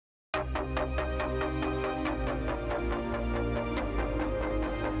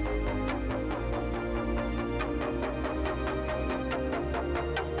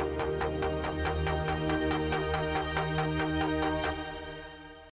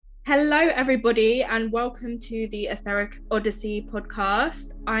Hello, everybody, and welcome to the Etheric Odyssey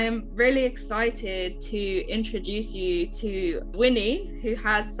podcast. I am really excited to introduce you to Winnie, who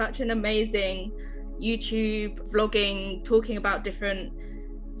has such an amazing YouTube vlogging, talking about different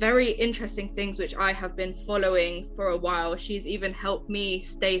very interesting things, which I have been following for a while. She's even helped me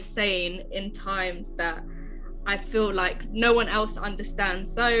stay sane in times that I feel like no one else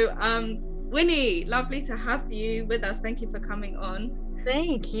understands. So, Winnie, lovely to have you with us. Thank you for coming on.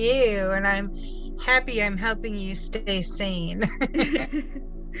 Thank you. And I'm happy I'm helping you stay sane.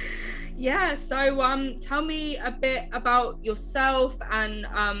 Yeah, so tell me a bit about yourself and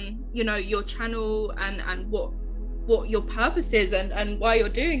your channel and what your purpose is and why you're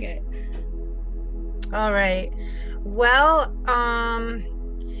doing it. All right. Well,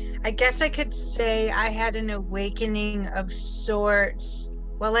 I guess I could say I had an awakening of sorts.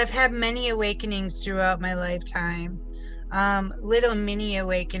 Well, I've had many awakenings throughout my lifetime. Little mini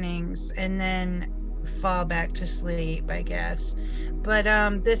awakenings and then fall back to sleep, I guess. But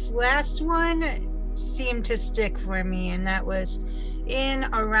this last one seemed to stick for me, and that was in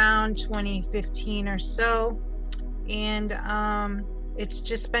around 2015 or so. And it's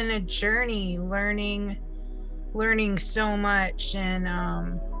just been a journey learning so much and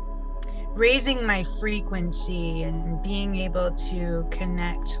raising my frequency and being able to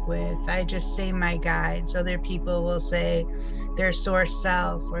connect with, I just say my guides. Other people will say their source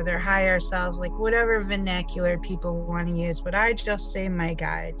self or their higher selves, like whatever vernacular people want to use, but I just say my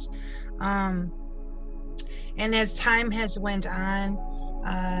guides. And as time has went on,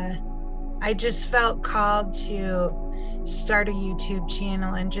 I just felt called to start a YouTube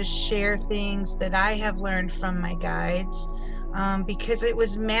channel and just share things that I have learned from my guides. Because it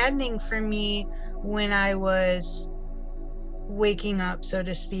was maddening for me when I was waking up, so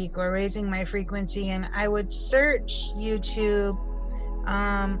to speak, or raising my frequency, and I would search YouTube,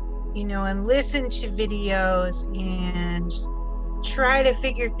 and listen to videos and try to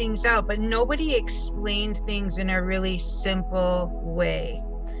figure things out, but nobody explained things in a really simple way.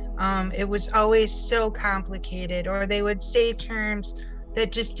 It was always so complicated, or they would say terms that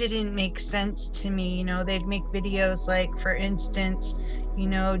just didn't make sense to me. They'd make videos like, for instance,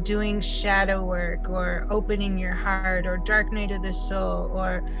 doing shadow work or opening your heart or dark night of the soul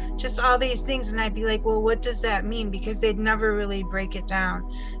or just all these things. And I'd be like, well, what does that mean? Because they'd never really break it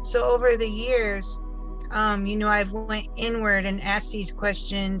down. So over the years, I've went inward and asked these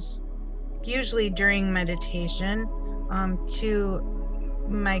questions, usually during meditation, to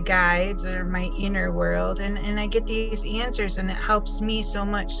my guides or my inner world, and I get these answers, and it helps me so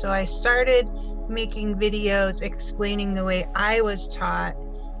much. So I started making videos explaining the way I was taught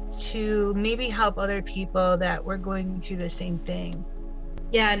to maybe help other people that were going through the same thing.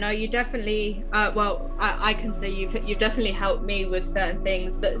 Yeah, no, you definitely I can say you've definitely helped me with certain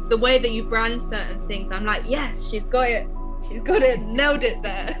things. The way that you brand certain things, I'm like, yes, she's got it, nailed it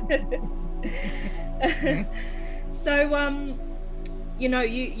there. So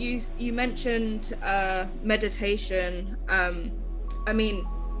you mentioned meditation. I mean,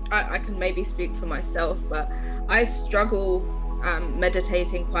 I can maybe speak for myself, but I struggle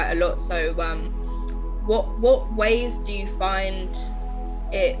meditating quite a lot. So what ways do you find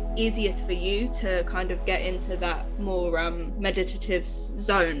it easiest for you to kind of get into that more meditative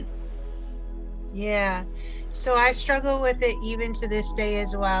zone? Yeah, so I struggle with it even to this day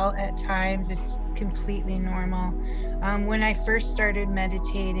as well. At times it's completely normal. When I first started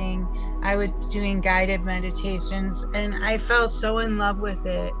meditating, I was doing guided meditations and I fell so in love with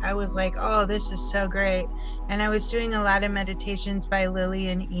it. I was like, oh, this is so great. And I was doing a lot of meditations by Lily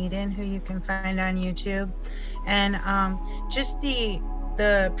and Eden, who you can find on YouTube. And just the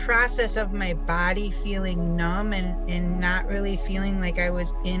process of my body feeling numb and not really feeling like I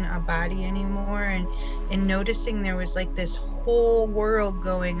was in a body anymore, and noticing there was like this whole world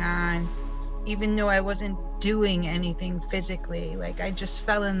going on, even though I wasn't doing anything physically. Like, I just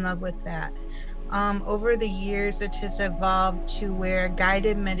fell in love with that. Over the years, it has evolved to where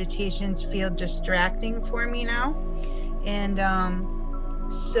guided meditations feel distracting for me now. And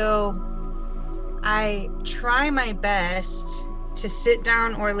so I try my best to sit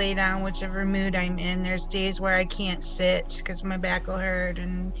down or lay down, whichever mood I'm in. There's days where I can't sit because my back will hurt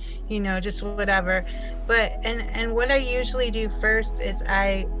and, just whatever. But, and what I usually do first is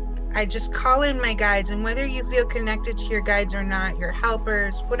I just call in my guides, and whether you feel connected to your guides or not, your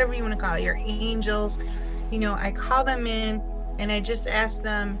helpers, whatever you want to call it, your angels, I call them in and I just ask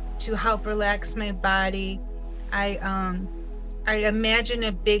them to help relax my body. I imagine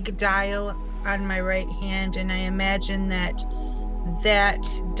a big dial on my right hand, and I imagine that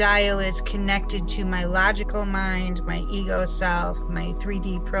dial is connected to my logical mind, my ego self, my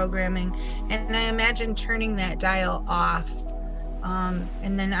 3D programming, and I imagine turning that dial off.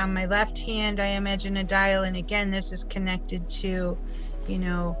 And then on my left hand, I imagine a dial, and again, this is connected to, you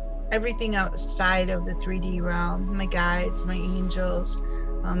know, everything outside of the 3D realm, my guides, my angels,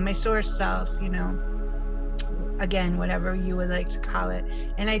 my source self, you know, again, whatever you would like to call it.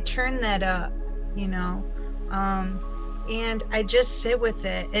 And I turn that up, you know, and I just sit with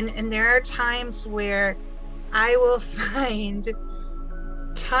it. And there are times where I will find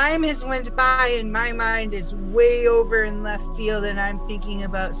time has went by and my mind is way over in left field, and I'm thinking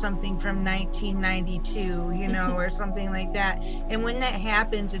about something from 1992, you know, or something like that. And when that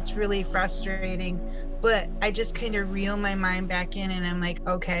happens, it's really frustrating, but I just kind of reel my mind back in, and I'm like,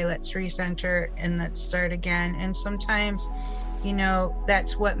 okay, let's recenter and let's start again. And sometimes, you know,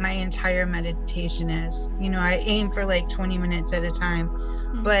 that's what my entire meditation is. You know, I aim for like 20 minutes at a time,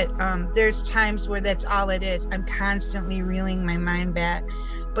 but there's times where that's all it is. I'm constantly reeling my mind back.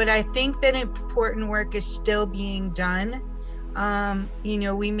 But I think that important work is still being done. You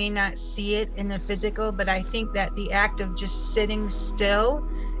know, we may not see it in the physical, but I think that the act of just sitting still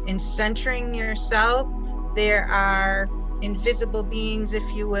and centering yourself, there are invisible beings, if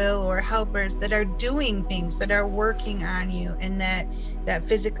you will, or helpers that are doing things, that are working on you, and that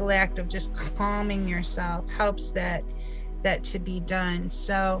physical act of just calming yourself helps that to be done.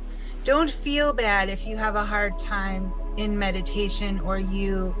 So don't feel bad if you have a hard time in meditation, or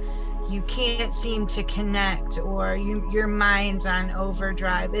you can't seem to connect, or your mind's on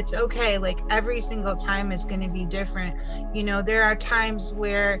overdrive. It's okay. Like, every single time is going to be different. You know, there are times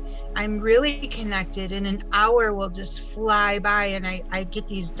where I'm really connected and an hour will just fly by, and I get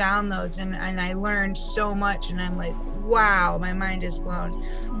these downloads, and I learn so much, and I'm like, wow, my mind is blown.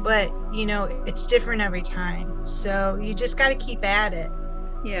 But, you know, it's different every time. So you just got to keep at it.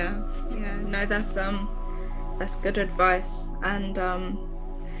 Yeah. No, that's good advice. And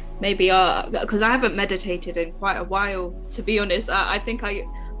maybe because I haven't meditated in quite a while, to be honest. I think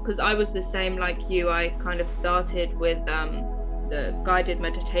because I was the same like you, I kind of started with the guided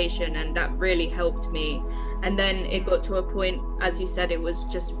meditation, and that really helped me. And then it got to a point, as you said, it was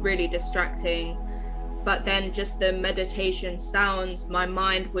just really distracting. But then just the meditation sounds, my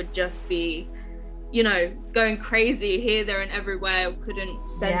mind would just be, you know, going crazy here, there, and everywhere. Couldn't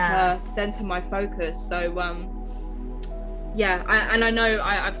center my focus. So I know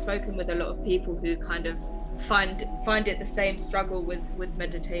I've spoken with a lot of people who kind of find it the same struggle with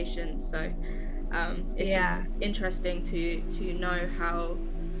meditation. So it's just interesting to know how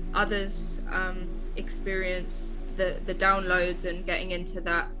others experience the downloads and getting into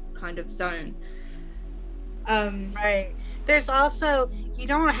that kind of zone. Right. There's also, you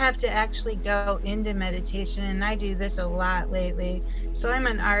don't have to actually go into meditation, and I do this a lot lately. So I'm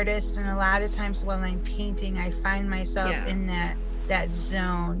an artist, and a lot of times while I'm painting, I find myself in that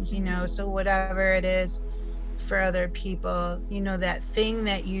zone, you know. So whatever it is for other people, you know, that thing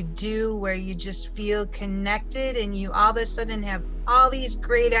that you do where you just feel connected, and you all of a sudden have all these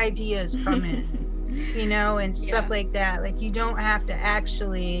great ideas come in, you know, and stuff like that. Like, you don't have to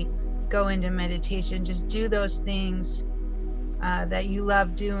actually go into meditation. Just do those things that you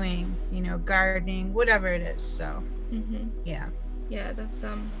love doing, you know, gardening, whatever it is. So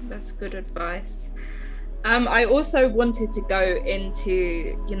that's good advice. I also wanted to go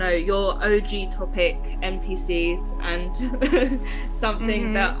into, you know, your OG topic, NPCs, and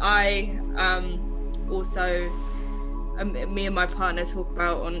something that I also me and my partner talk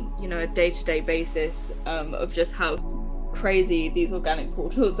about on, you know, a day-to-day basis, of just how crazy these organic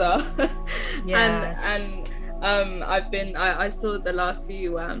portals are. I saw the last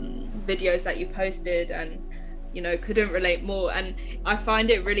few videos that you posted, and, you know, couldn't relate more. And I find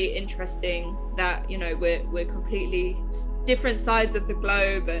it really interesting that, you know, we're completely different sides of the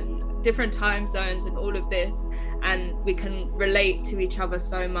globe and different time zones and all of this, and we can relate to each other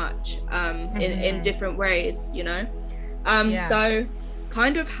so much in different ways, you know. So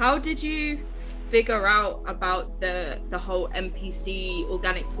kind of, how did you figure out about the whole NPC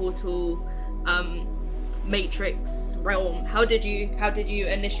organic portal matrix realm? How did you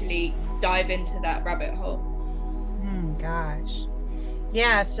initially dive into that rabbit hole? Gosh.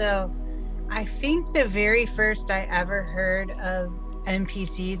 Yeah, so I think the very first I ever heard of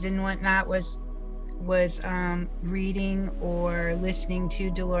NPCs and whatnot was reading or listening to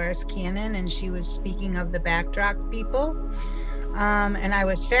Dolores Cannon, and she was speaking of the backdrop people, and I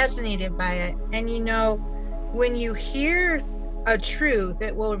was fascinated by it. And, you know, when you hear a truth,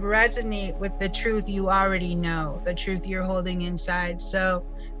 it will resonate with the truth you already know, the truth you're holding inside. So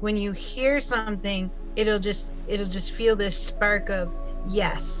when you hear something, it'll just feel this spark of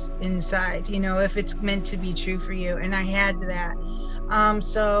yes inside, you know, if it's meant to be true for you. And I had that.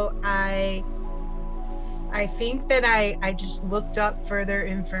 So I think that I just looked up further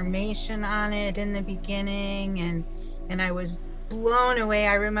information on it in the beginning, and I was blown away.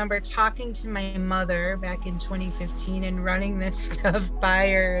 I remember talking to my mother back in 2015 and running this stuff by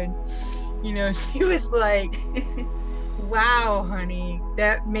her, and you know, she was like, wow, honey,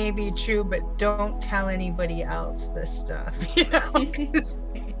 that may be true, but don't tell anybody else this stuff, you know, 'cause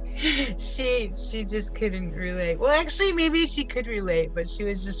she just couldn't relate. Well, actually, maybe she could relate, but she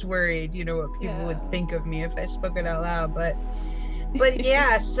was just worried, you know, what people would think of me if I spoke it out loud. But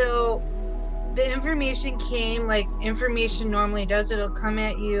yeah, so the information came like information normally does. It'll come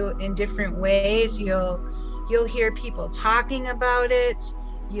at you in different ways. You'll hear people talking about it.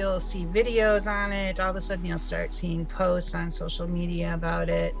 You'll see videos on it. All of a sudden, you'll start seeing posts on social media about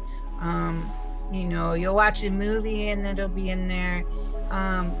it. You know, you'll watch a movie and it'll be in there.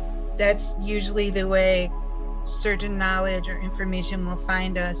 That's usually the way certain knowledge or information will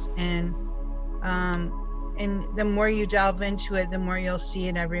find us. And the more you delve into it, the more you'll see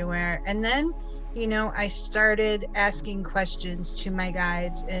it everywhere. And then, you know, I started asking questions to my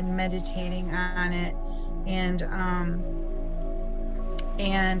guides and meditating on it.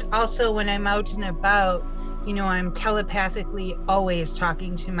 And also when I'm out and about, you know, I'm telepathically always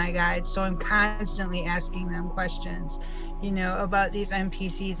talking to my guides. So I'm constantly asking them questions, you know, about these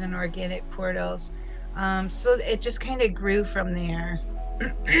NPCs and organic portals. So it just kind of grew from there.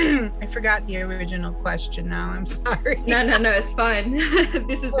 I forgot the original question now. I'm sorry. No, it's fine.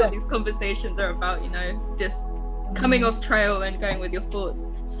 This is what these conversations are about, you know, just coming off trail and going with your thoughts.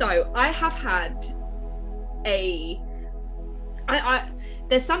 So I have had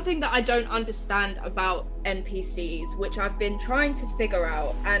there's something that I don't understand about NPCs, which I've been trying to figure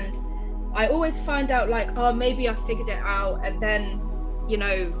out. And I always find out like, oh, maybe I figured it out. And then, you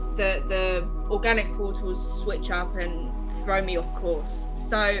know, the organic portals switch up and throw me off course.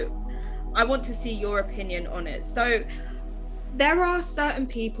 So I want to see your opinion on it. So there are certain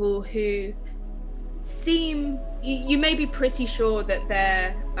people who seem, you may be pretty sure that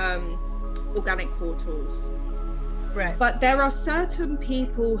they're organic portals. Right. But there are certain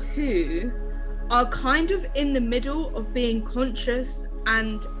people who are kind of in the middle of being conscious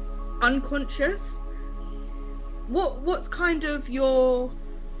and unconscious. What's kind of your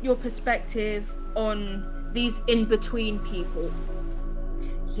perspective on these in-between people?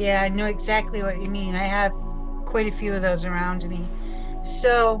 Yeah, I know exactly what you mean. I have quite a few of those around me.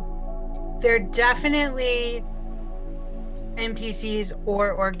 So they're definitely NPCs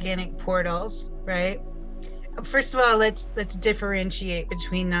or organic portals, right? First of all, let's differentiate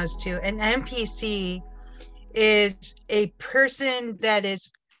between those two. An NPC is a person that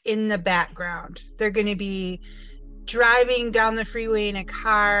is in the background. They're going to be driving down the freeway in a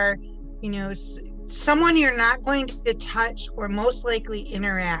car, you know, someone you're not going to touch or most likely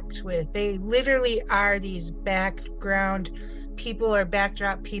interact with. They literally are these background people or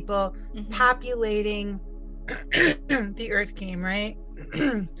backdrop people populating the Earth game, right?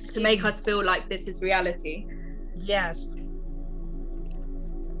 To make us feel like this is reality. Yes.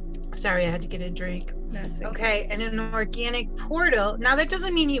 Sorry, I had to get a drink. That's okay. And an organic portal. Now, that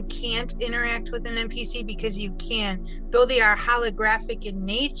doesn't mean you can't interact with an NPC, because you can. Though they are holographic in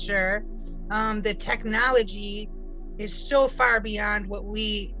nature, the technology is so far beyond what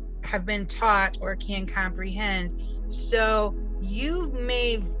we have been taught or can comprehend. So you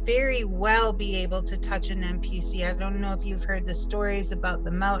may very well be able to touch an NPC. I don't know if you've heard the stories about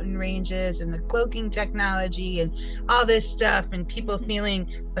the mountain ranges and the cloaking technology and all this stuff, and people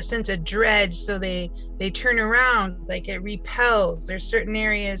feeling a sense of dread, so they turn around, like it repels. There's certain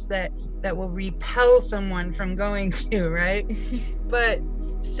areas that will repel someone from going to, right? But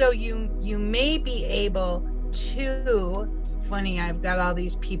so you may be able to. Funny, I've got all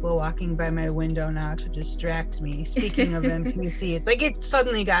these people walking by my window now to distract me. Speaking of NPCs, like it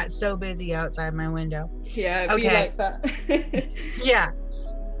suddenly got so busy outside my window. Yeah, okay. Be like that. Yeah,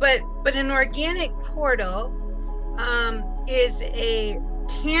 but an organic portal is a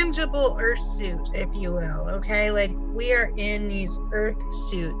tangible earth suit, if you will. Okay, like we are in these earth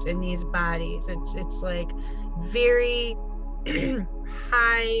suits in these bodies. It's like very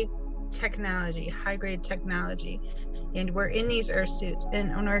high technology, high grade technology. And we're in these earth suits.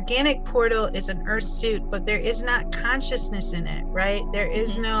 And an organic portal is an earth suit, but there is not consciousness in it, right? There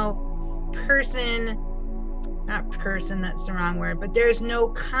is no person not person, that's the wrong word, but there's no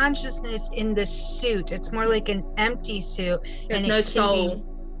consciousness in the suit. It's more like an empty suit. There's and no soul.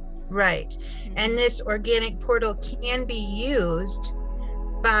 Right. And this organic portal can be used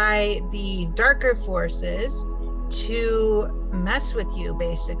by the darker forces to mess with you,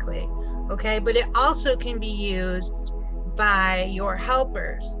 basically. Okay. But it also can be used by your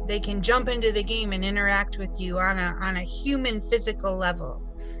helpers. They can jump into the game and interact with you on a human physical level.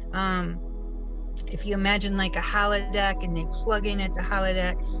 If you imagine like a holodeck, and they plug in at the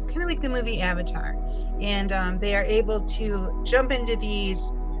holodeck, kind of like the movie Avatar, and they are able to jump into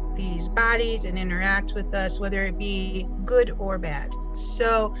these bodies and interact with us, whether it be good or bad.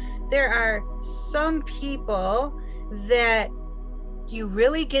 So there are some people that you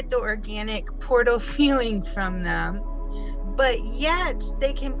really get the organic portal feeling from them, but yet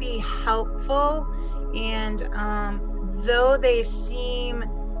they can be helpful. And though they seem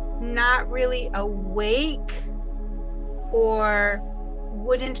not really awake or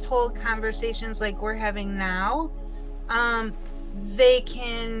wouldn't hold conversations like we're having now, they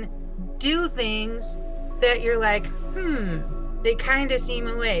can do things that you're like, they kind of seem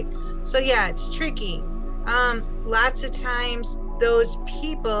awake. So yeah, it's tricky. Lots of times those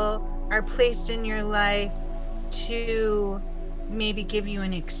people are placed in your life to maybe give you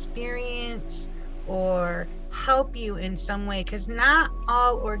an experience or help you in some way, because not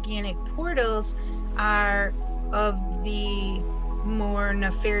all organic portals are of the more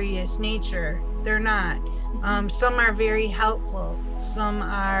nefarious nature. They're not. Some are very helpful. Some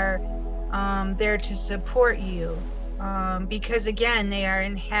are there to support you, because again, they are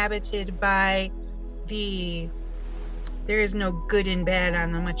inhabited by there is no good and bad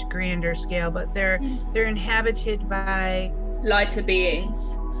on a much grander scale, but they're inhabited by lighter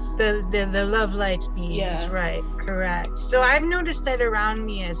beings. The love light beings. Yeah. Right, correct. So I've noticed that around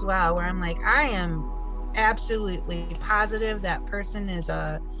me as well, where I'm like, I am absolutely positive that person is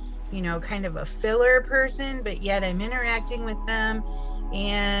a, kind of a filler person, but yet I'm interacting with them.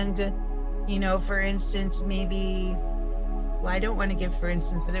 And, for instance, maybe, well, I don't want to give for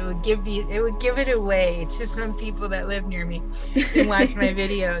instance that it would give it away to some people that live near me and watch my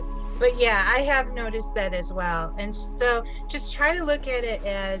videos. But yeah, I have noticed that as well. And so just try to look at it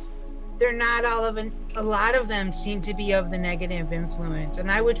as they're not a lot of them seem to be of the negative influence.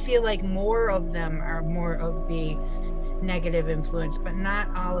 And I would feel like more of them are more of the negative influence, but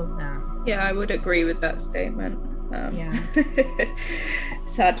not all of them. Yeah, I would agree with that statement. Yeah.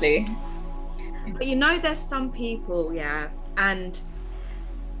 Sadly. But there's some people, yeah, and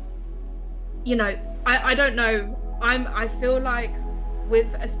I don't know. I feel like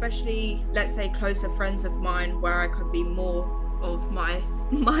with especially, let's say, closer friends of mine, where I could be more of my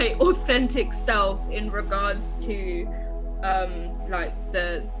authentic self in regards to like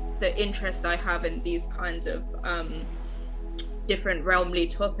the interest I have in these kinds of different realmly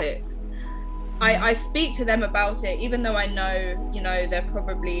topics. I speak to them about it, even though I know, they're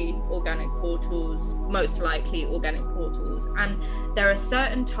probably organic portals, most likely organic portals. And there are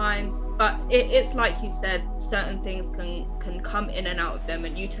certain times, but it's like you said, certain things can come in and out of them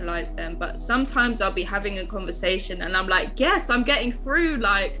and utilize them. But sometimes I'll be having a conversation and I'm like, yes, I'm getting through.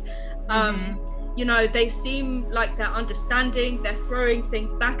 Like, they seem like they're understanding, they're throwing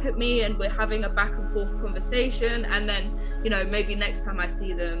things back at me, and we're having a back and forth conversation. And then, maybe next time I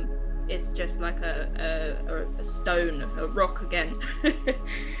see them, it's just like a stone, a rock again.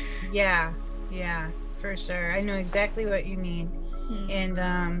 Yeah, for sure. I know exactly what you mean.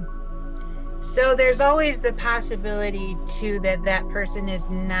 And so there's always the possibility too that person is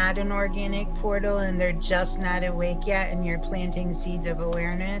not an organic portal and they're just not awake yet, and you're planting seeds of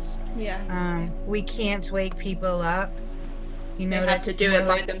awareness. Yeah. We can't wake people up. They have to do it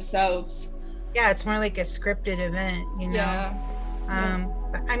by themselves. Yeah, it's more like a scripted event, Yeah.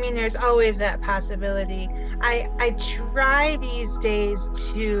 I mean, there's always that possibility. I try these days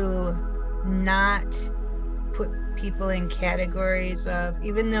to not put people in categories of,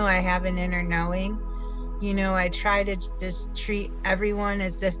 even though I have an inner knowing, I try to just treat everyone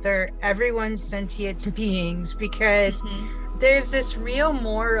as if they're everyone's sentient beings, because there's this real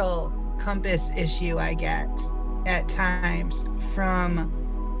moral compass issue I get at times from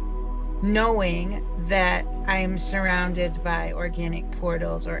knowing that I'm surrounded by organic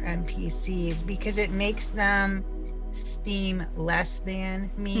portals or NPCs, because it makes them seem less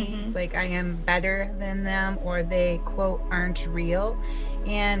than me, like I am better than them, or they quote aren't real.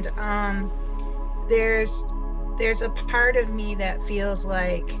 And there's a part of me that feels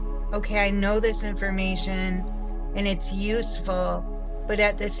like, okay, I know this information and it's useful, but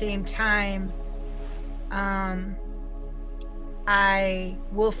at the same time, I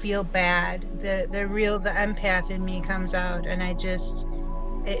will feel bad. The empath in me comes out, and it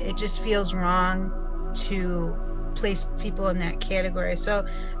just feels wrong to place people in that category. So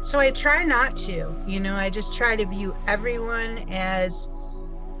I try not to, I just try to view everyone as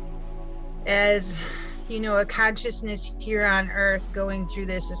a consciousness here on earth going through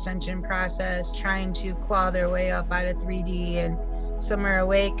this ascension process, trying to claw their way up out of 3D, and some are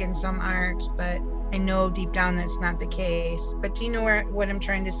awake and some aren't, but I know deep down that's not the case. But do you know what I'm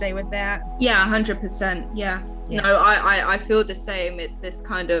trying to say with that? Yeah, 100%. Yeah. No, I feel the same. It's this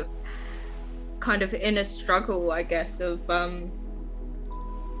kind of inner struggle, I guess, of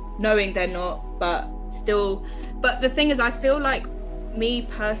knowing they're not, but still. But the thing is, I feel like, me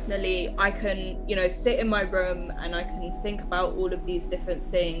personally, I can, sit in my room and I can think about all of these different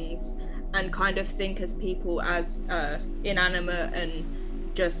things and kind of think as people as inanimate and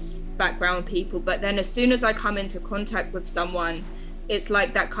just background people. But then as soon as I come into contact with someone, it's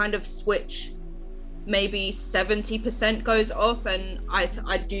like that kind of switch, maybe 70% goes off, and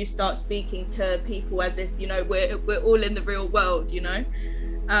I do start speaking to people as if, we're all in the real world,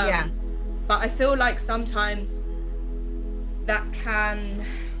 Yeah. But I feel like sometimes that can,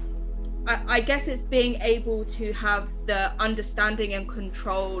 I guess it's being able to have the understanding and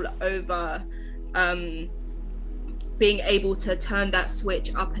control over being able to turn that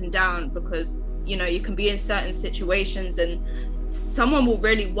switch up and down, because you can be in certain situations and someone will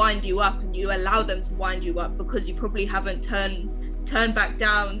really wind you up, and you allow them to wind you up because you probably haven't turned back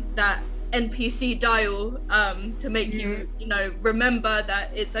down that NPC dial to make you remember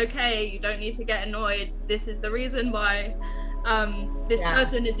that it's okay, you don't need to get annoyed, this is the reason why this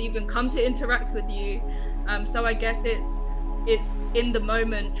person has even come to interact with you. So I guess it's in the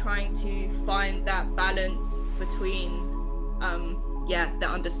moment trying to find that balance between the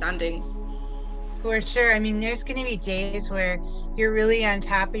understandings. For sure. I mean, there's going to be days where you're really on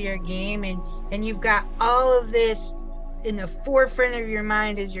top of your game, and you've got all of this in the forefront of your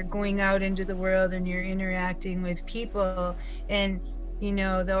mind as you're going out into the world and you're interacting with people, and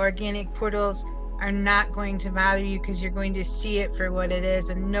the organic portals are not going to bother you because you're going to see it for what it is,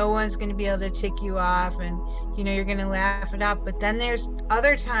 and no one's going to be able to tick you off, and you're going to laugh it up. But then there's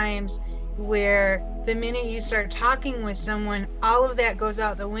other times where the minute you start talking with someone, all of that goes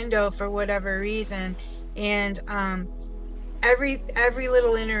out the window for whatever reason, and every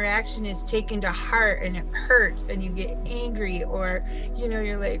little interaction is taken to heart, and it hurts, and you get angry, or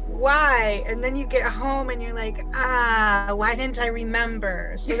you're like, why? And then you get home and you're like, why didn't I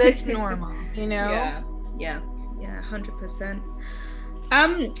remember? So that's normal. Yeah 100%.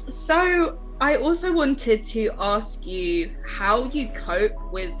 So I also wanted to ask you how you cope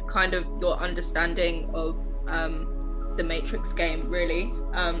with kind of your understanding of the Matrix game, really.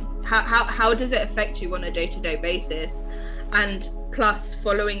 How does it affect you on a day-to-day basis? And plus,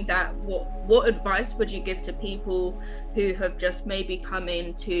 following that, what advice would you give to people who have just maybe come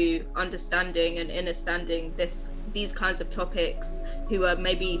into understanding and understanding these kinds of topics, who are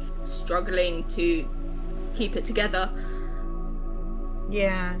maybe struggling to keep it together?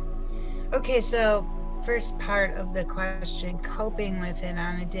 Yeah. Okay, so first part of the question, coping with it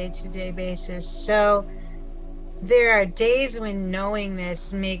on a day-to-day basis. So there are days when knowing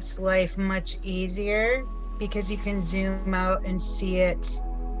this makes life much easier, because you can zoom out and see it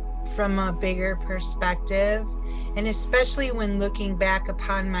from a bigger perspective. And especially when looking back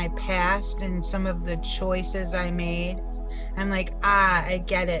upon my past and some of the choices I made, I'm like, I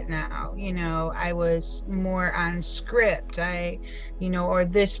get it now. I was more on script. Or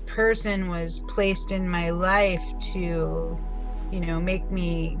this person was placed in my life to, make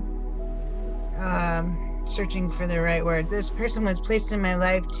me, searching for the right word. This person was placed in my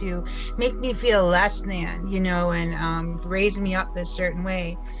life to make me feel less than, and raise me up this certain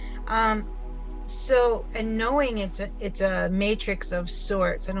way. So, and knowing it's a matrix of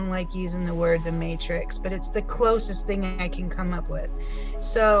sorts. I don't like using the word the matrix, but it's the closest thing I can come up with.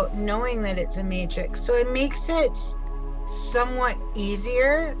 So knowing that it's a matrix, so it makes it somewhat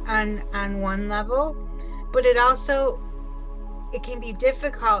easier on one level, but it can be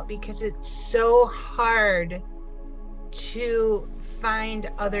difficult because it's so hard to find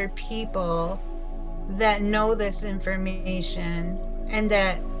other people that know this information and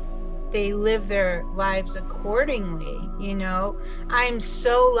that they live their lives accordingly. I'm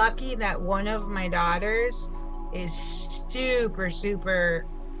so lucky that one of my daughters is super,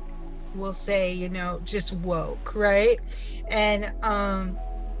 we'll say, just woke, right? And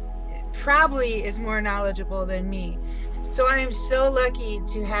probably is more knowledgeable than me. So I'm so lucky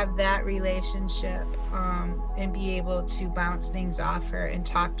to have that relationship and be able to bounce things off her and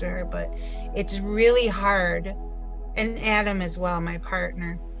talk to her. But it's really hard and Adam as well, my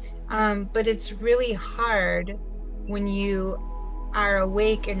partner. But it's really hard when you are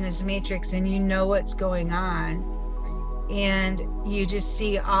awake in this matrix and you know what's going on, and you just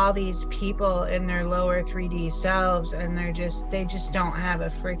see all these people in their lower 3D selves, and they just don't have a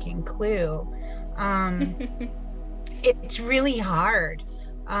freaking clue. It's really hard,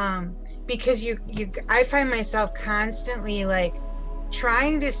 because I find myself constantly like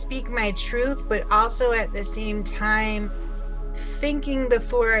trying to speak my truth, but also at the same time thinking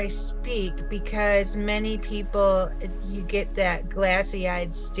before I speak, because many people, you get that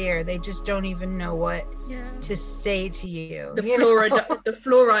glassy-eyed stare. They just don't even know what to say to you. The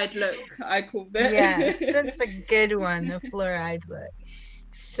fluoride look, I call it. Yes, that's a good one, the fluoride look.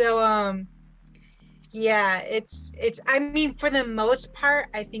 So yeah, it's I mean, for the most part,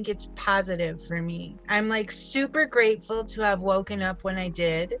 I think it's positive for me. I'm like super grateful to have woken up when I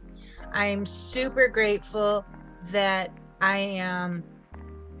did. I'm super grateful that I am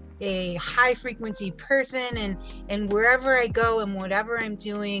a high frequency person, and wherever I go and whatever I'm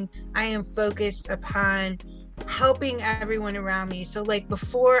doing, I am focused upon helping everyone around me. So like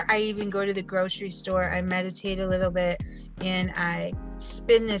before I even go to the grocery store, I meditate a little bit and I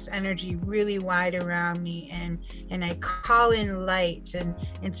spin this energy really wide around me, and I call in light,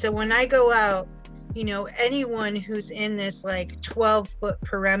 and so when I go out, you know, anyone who's in this like 12-foot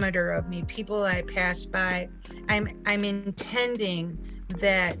perimeter of me, people I pass by, I'm intending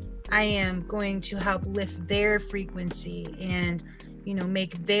that I am going to help lift their frequency and, you know,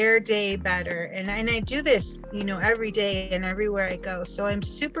 make their day better. And I do this, you know, every day and everywhere I go. So I'm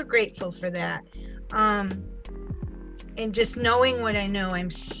super grateful for that. And just knowing what I know,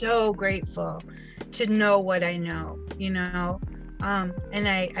 I'm so grateful to know what I know, you know. And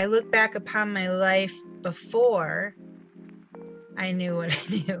I look back upon my life before I knew what I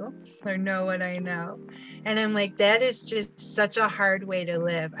knew, or know what I know. And I'm like, that is just such a hard way to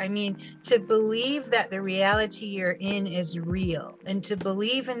live. I mean, to believe that the reality you're in is real, and to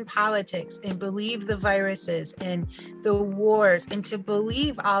believe in politics and believe the viruses and the wars, and to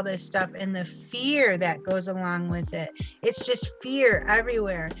believe all this stuff and the fear that goes along with it. It's just fear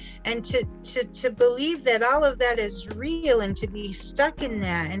everywhere. And to believe that all of that is real, and to be stuck in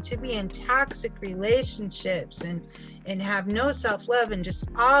that, and to be in toxic relationships, and have no self-love, and just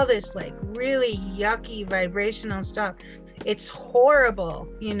all this like really yucky vibrational stuff. It's horrible,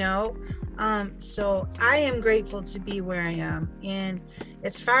 you know. So I am grateful to be where I am. And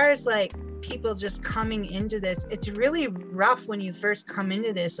as far as like people just coming into this, it's really rough when you first come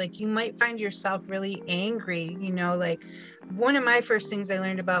into this. Like you might find yourself really angry, you know. Like one of my first things I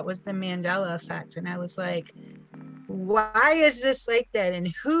learned about was the Mandela effect, and I was like, why is this like that, and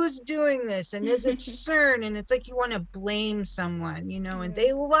who's doing this, and is it CERN? And it's like you want to blame someone, you know, and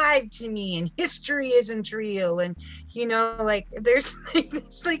they lied to me, and history isn't real, and you know, like there's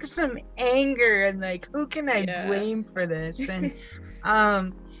like some anger, and like who can I blame for this? And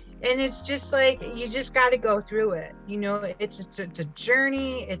it's just like you just got to go through it, you know. It's a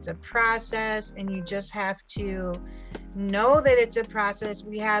journey, it's a process, and you just have to know that it's a process.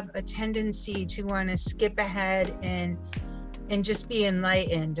 We have a tendency to want to skip ahead and just be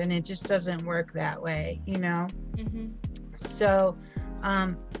enlightened, and it just doesn't work that way, you know. So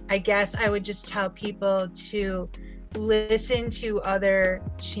I guess I would just tell people to listen to other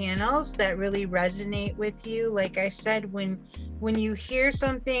channels that really resonate with you. Like I said, when you hear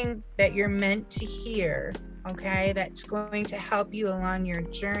something that you're meant to hear, okay, that's going to help you along your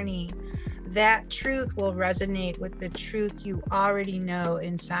journey, that truth will resonate with the truth you already know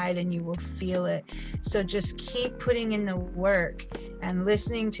inside, and you will feel it. So just keep putting in the work and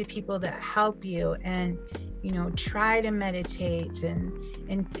listening to people that help you, and you know, try to meditate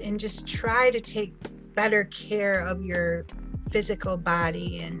and just try to take better care of your physical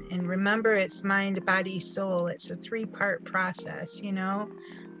body, and remember, it's mind, body, soul. It's a 3-part process, you know.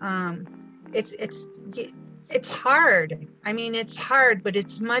 It's hard. I mean, it's hard, but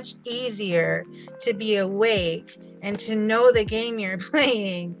it's much easier to be awake and to know the game you're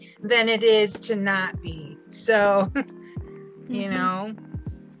playing than it is to not be. So, you know.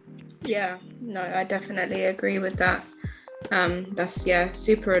 Yeah, no, I definitely agree with that. That's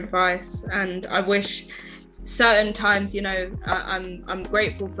super advice. And I wish certain times, you know, I'm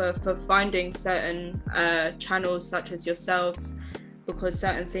grateful for finding certain channels such as yourselves, because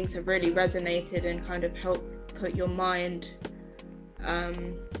certain things have really resonated and kind of helped put your mind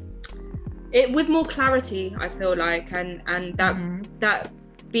it with more clarity, I feel like, and that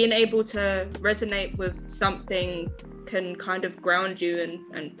being able to resonate with something can kind of ground you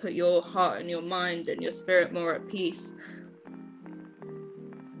and put your heart and your mind and your spirit more at peace.